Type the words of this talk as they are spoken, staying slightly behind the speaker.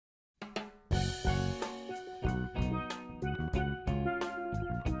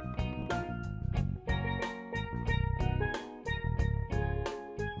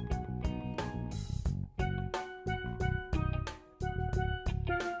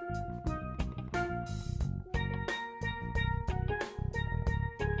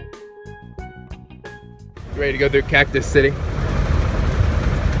Ready to go through Cactus City.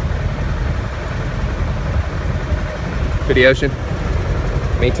 To the ocean.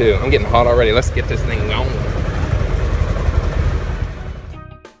 Me too. I'm getting hot already. Let's get this thing going.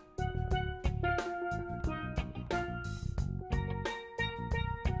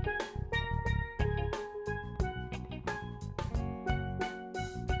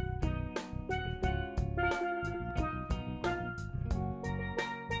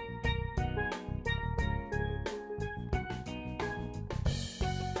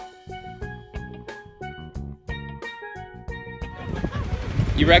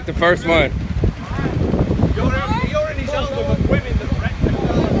 You wrecked the first one. You already showed them women that wrecked the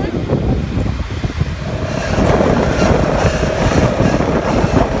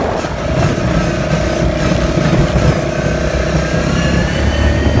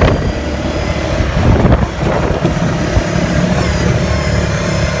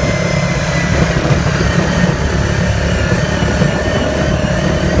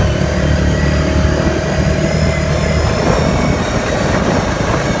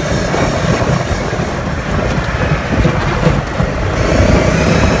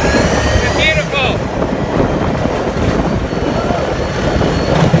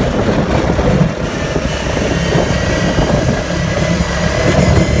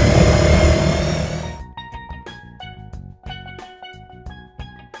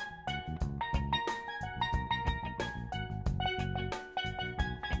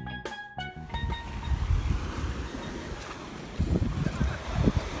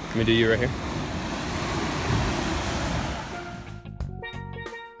Let me do you right here.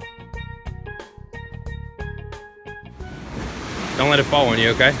 Don't let it fall on you,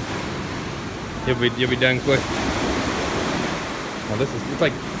 okay? You'll be done quick. Oh, it's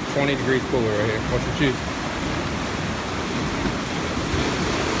like 20 degrees cooler right here. Watch your shoes.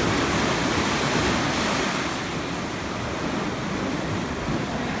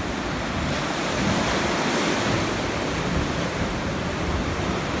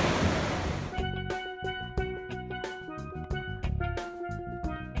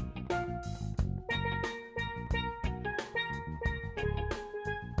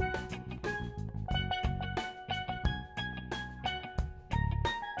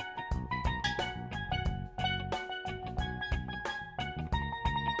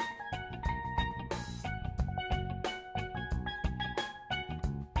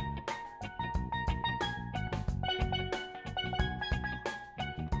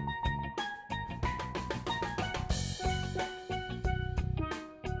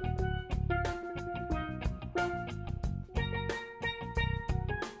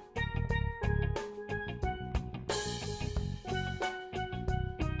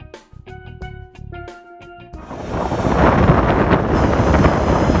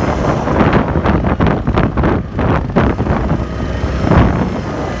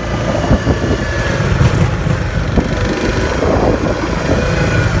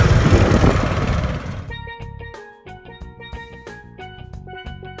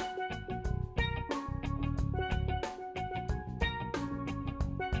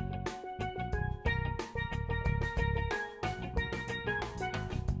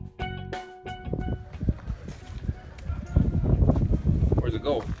 Where's it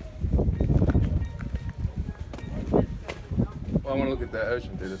go? Well, I want to look at the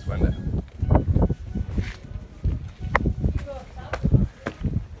ocean through this window.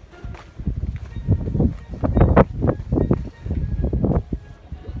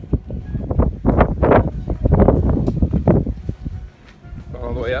 Going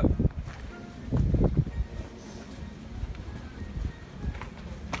all the way up.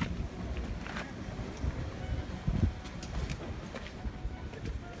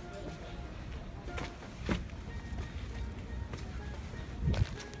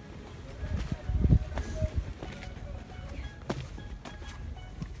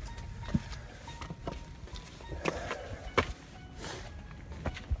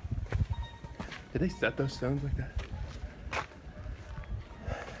 Did they set those stones like that?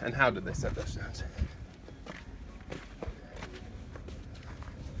 And how did they set those stones?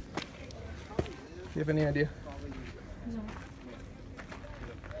 Do you have any idea? No.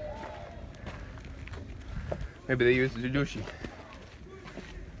 Maybe they used Zudushi.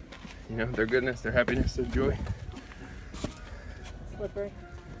 You know, their goodness, their happiness, their joy. Slippery.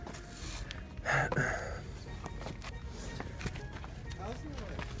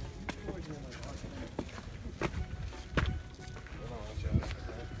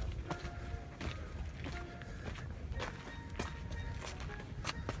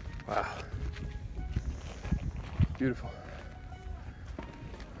 Wow. Beautiful.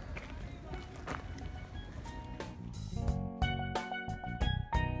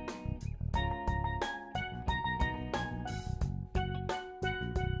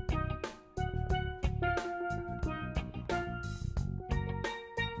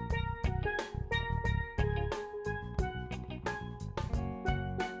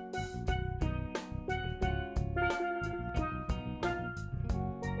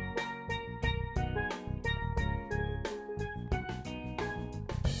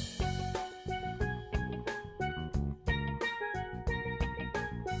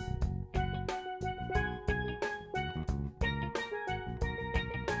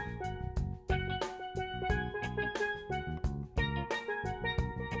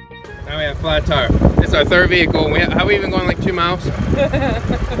 Now we have flat tire. It's our third vehicle. How are we even going like 2 miles? Is it the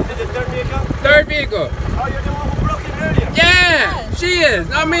third vehicle? Third vehicle. Oh, you're the one who broke it earlier? Yeah, she is,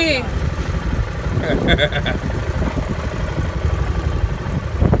 not me.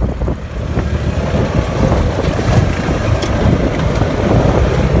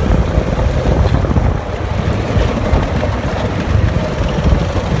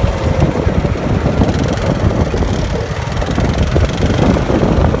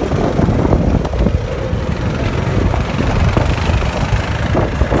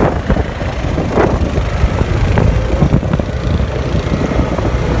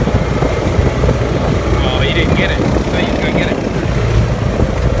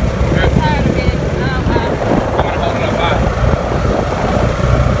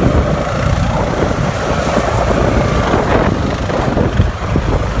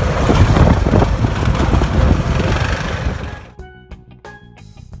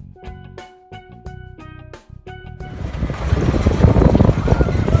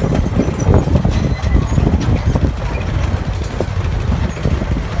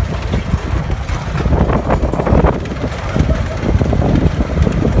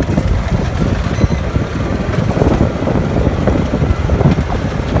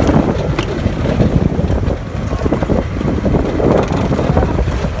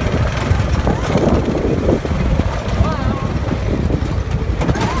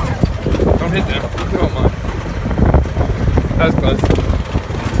 Hit them. Come on. That was close.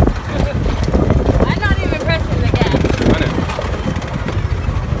 I'm not even pressing the gas. I know.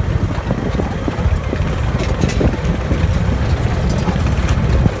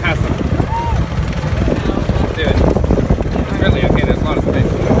 Pass them. Let's do it. It's really okay. There's a lot of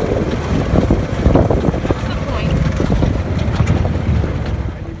space. What's the point?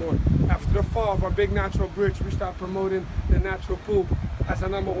 Anymore. After the fall of our big natural bridge, we start promoting the natural pool as a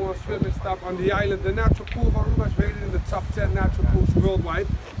 #1 swimming stop on the island. The natural pool of Aruba is rated in the top 10 natural pools worldwide.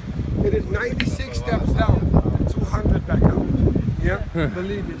 It is 96 steps down and 200 back up. Yeah,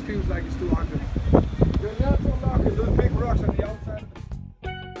 believe me, it feels like it's 200. The natural lock is those big rocks on the outside.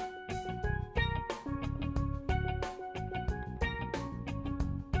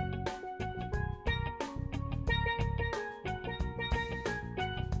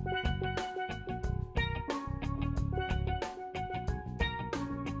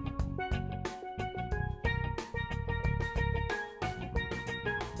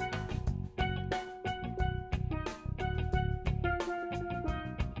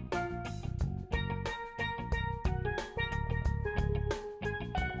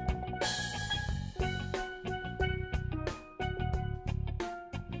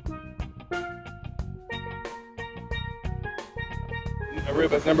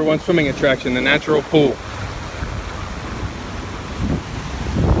 Aruba's #1 swimming attraction, the natural pool.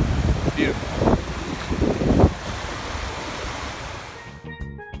 Beautiful.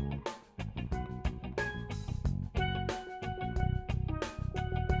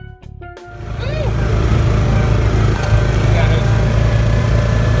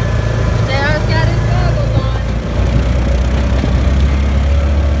 Sarah's got his goggles on.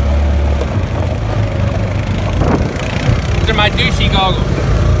 These are my douchey goggles.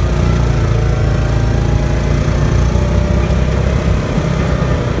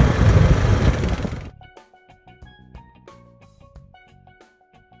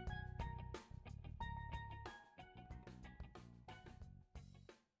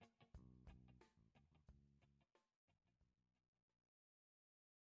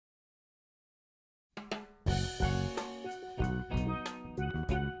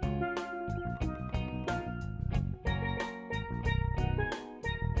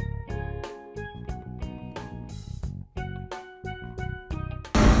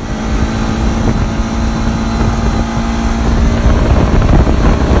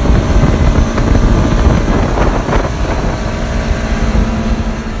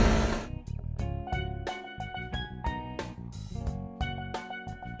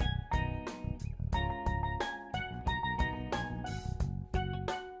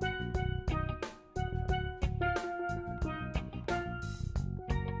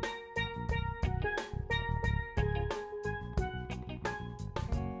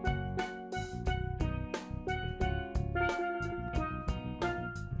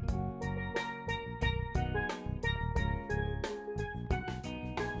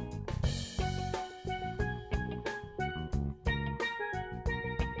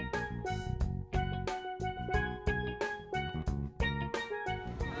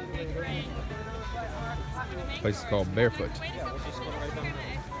 Place is called Barefoot,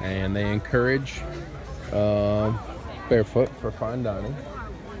 and they encourage barefoot for fine dining.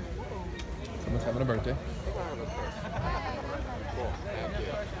 Someone's having a birthday. Cool. Thank you.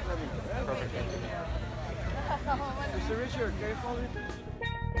 Perfect. Mr. Richard, can you follow me?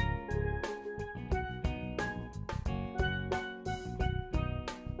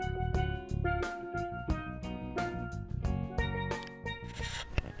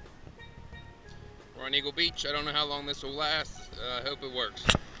 We're on Eagle Beach. I don't know how long this will last. I hope it works.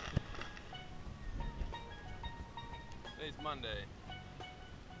 Today's Monday.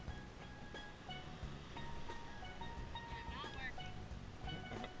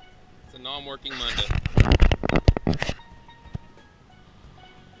 It's a non-working Monday.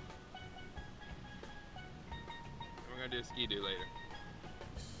 We're gonna do a ski-doo later.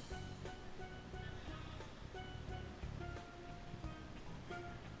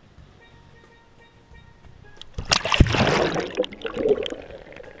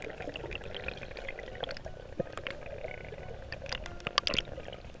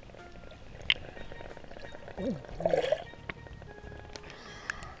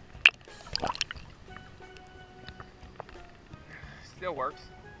 Still works.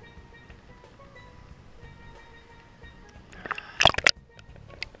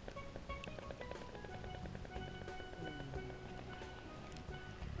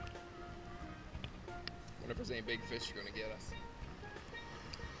 Wonder if there's any big fish gonna get us.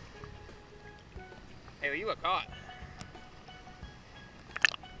 Hey, you look caught.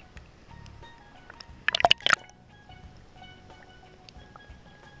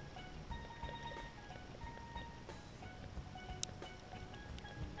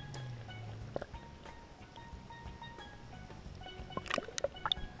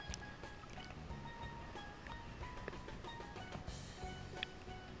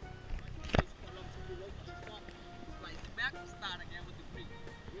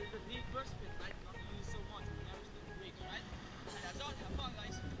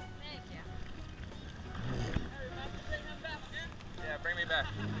 Yeah, bring me back.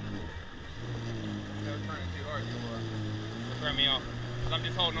 No turning too hard, you'll throw me off. 'Cause I'm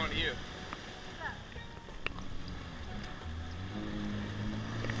just holding on to you.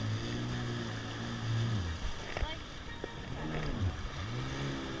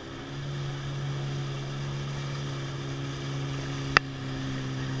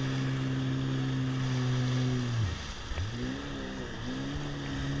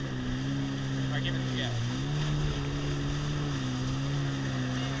 Alright, give it to you.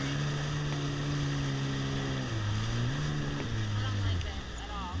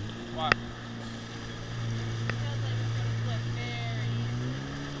 Why? Feels like it's gonna flip very easily.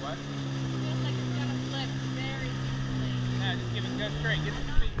 What? Feels like it's gonna flip very easily. Yeah, just give it, go straight, get some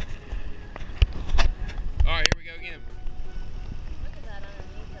feet. Alright, here we go again. Look at that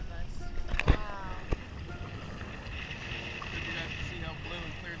underneath of us. Wow. You guys can see how blue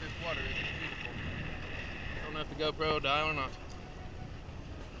and clear this water is. It's beautiful. I don't know if the GoPro will die or not.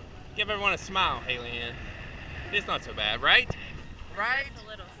 Give everyone a smile, Haley Ann. It's not so bad, right? Right? Just a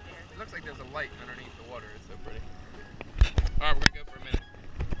little scared. It looks like there's a light underneath the water. It's so pretty. Alright, we're gonna go for a minute.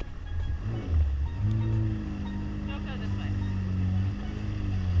 Don't go this way.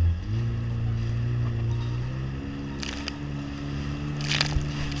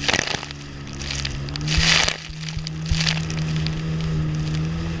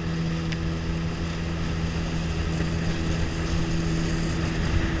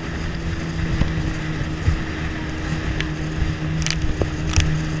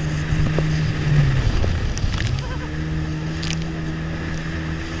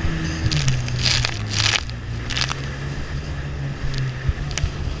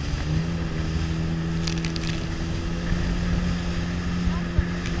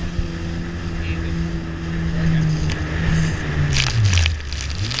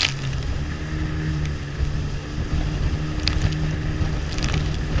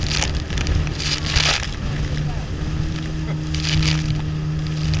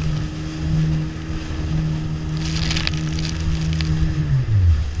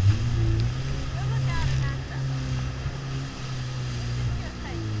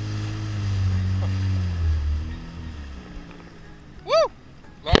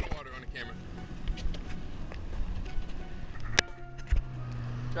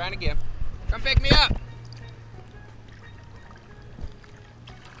 Trying again. Come pick me up.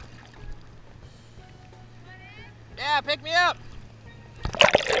 Yeah, pick me up.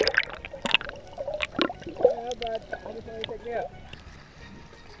 Yeah, but I just want to pick me up.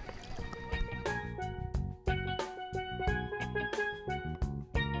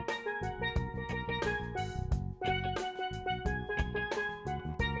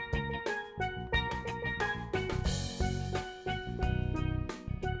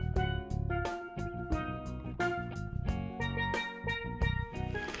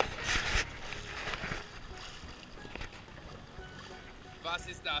 Was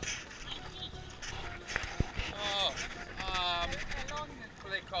ist das? Oh, what are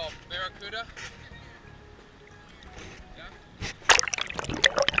they called? Barracuda? Yeah?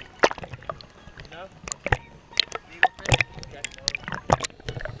 No? Needlefish? Okay.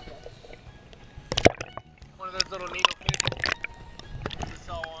 One of those little needlefish we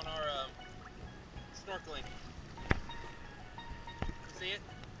saw on our snorkeling. You see it?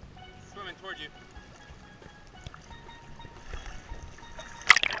 Swimming towards you.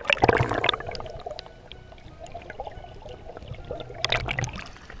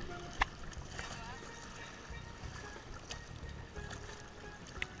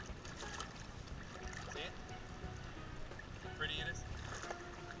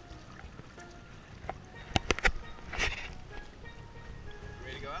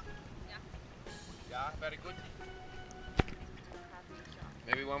 Yeah, very good.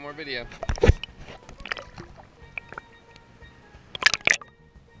 Maybe one more video.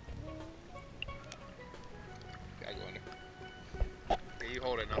 Gotta go under. Okay, you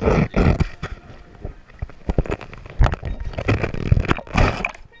hold it and I'll hold it.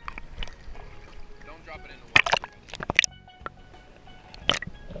 Don't drop it in the water.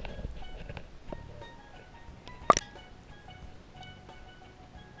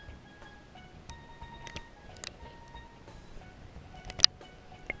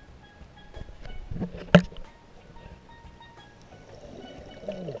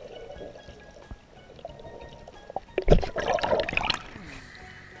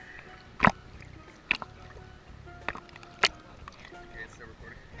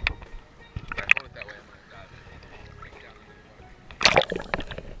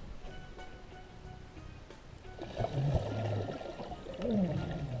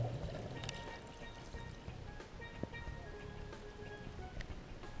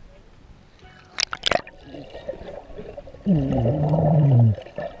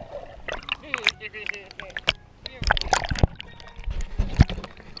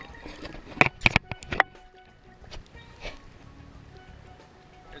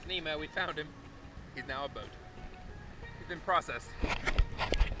 There's Nemo, we found him. He's now a boat. He's been processed.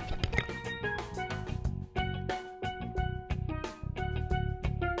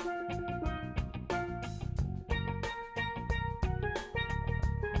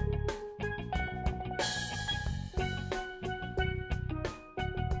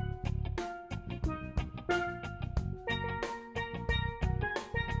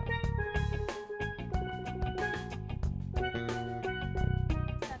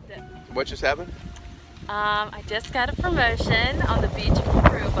 What just happened? I just got a promotion on the beach of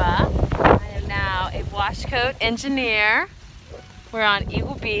Aruba. I am now a wash coat engineer. We're on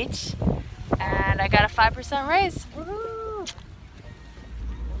Eagle Beach and I got a 5% raise. Woohoo!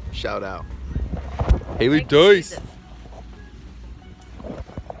 Shout out. Haley Dice!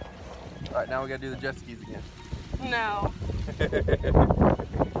 Alright, now we gotta do the jet skis again. No.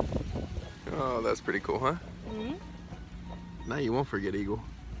 Oh, that's pretty cool, huh? Mm-hmm. Now you won't forget Eagle.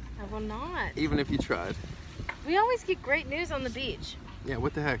 I will not. Even if you tried. We always get great news on the beach. Yeah,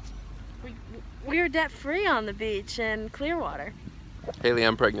 what the heck? We're debt free on the beach in Clearwater. Haley,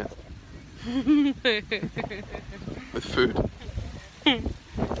 I'm pregnant. With food.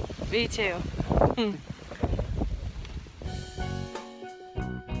 Me too.